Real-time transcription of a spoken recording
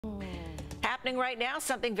happening right now,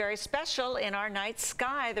 something very special in our night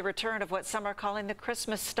sky, the return of what some are calling the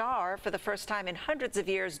Christmas star. For the first time in hundreds of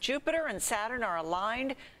years, Jupiter and Saturn are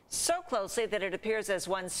aligned so closely that it appears as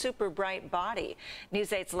one super bright body.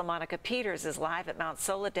 News 8's LaMonica Peters is live at Mount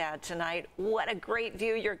Soledad tonight. What a great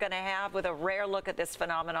view you're going to have with a rare look at this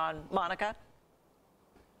phenomenon. Monica?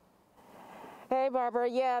 Hey, Barbara.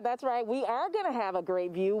 Yeah, that's right. We are going to have a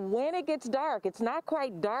great view when it gets dark. It's not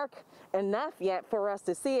quite dark enough yet for us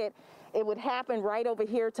to see it. It would happen right over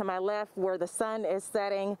here to my left where the sun is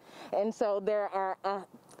setting. And so there are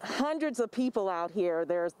hundreds of people out here.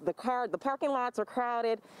 There's the parking lots are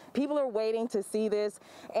crowded. People are waiting to see this.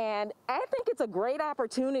 And I think it's a great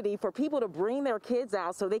opportunity for people to bring their kids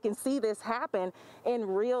out so they can see this happen in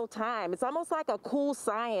real time. It's almost like a cool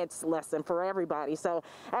science lesson for everybody. So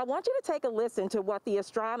I want you to take a listen to what the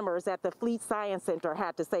astronomers at the Fleet Science Center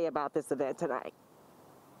had to say about this event tonight.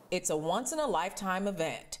 It's a once-in-a-lifetime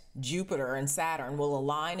event. Jupiter and Saturn will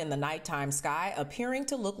align in the nighttime sky, appearing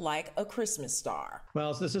to look like a Christmas star.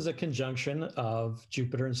 Well, this is a conjunction of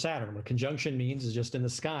Jupiter and Saturn. What conjunction means is just in the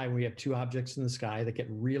sky, we have two objects in the sky that get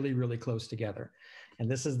really, really close together.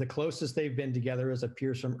 And this is the closest they've been together as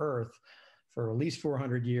appears from Earth for at least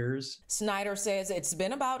 400 years. Snyder says it's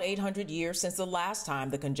been about 800 years since the last time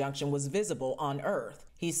the conjunction was visible on Earth.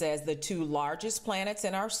 He says the two largest planets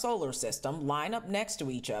in our solar system line up next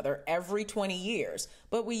to each other every 20 years,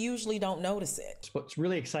 but we usually don't notice it. What's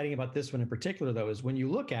really exciting about this one in particular, though, is when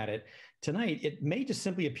you look at it tonight, it may just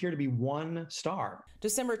simply appear to be one star.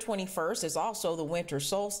 December 21st is also the winter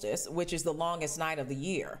solstice, which is the longest night of the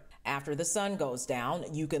year. After the sun goes down,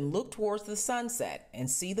 you can look towards the sunset and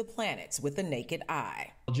see the planets with the naked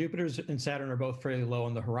eye. Jupiter and Saturn are both fairly low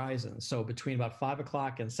on the horizon. So between about 5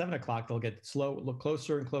 o'clock and 7 o'clock, they'll get look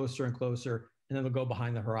closer and closer and closer, and then they'll go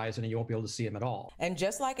behind the horizon and you won't be able to see them at all. And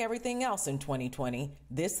just like everything else in 2020,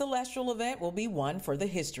 this celestial event will be one for the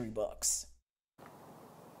history books.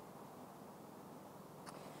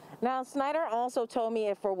 Now, Snyder also told me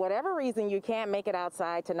if for whatever reason you can't make it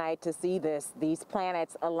outside tonight to see these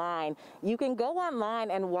planets align, you can go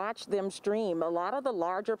online and watch them stream. A lot of the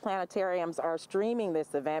larger planetariums are streaming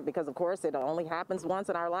this event because, of course, it only happens once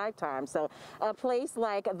in our lifetime. So a place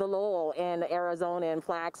like the Lowell in Arizona and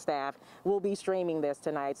Flagstaff will be streaming this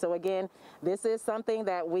tonight. So again, this is something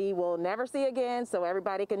that we will never see again. So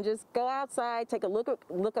everybody can just go outside, take a look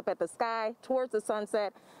up at the sky towards the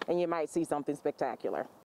sunset, and you might see something spectacular.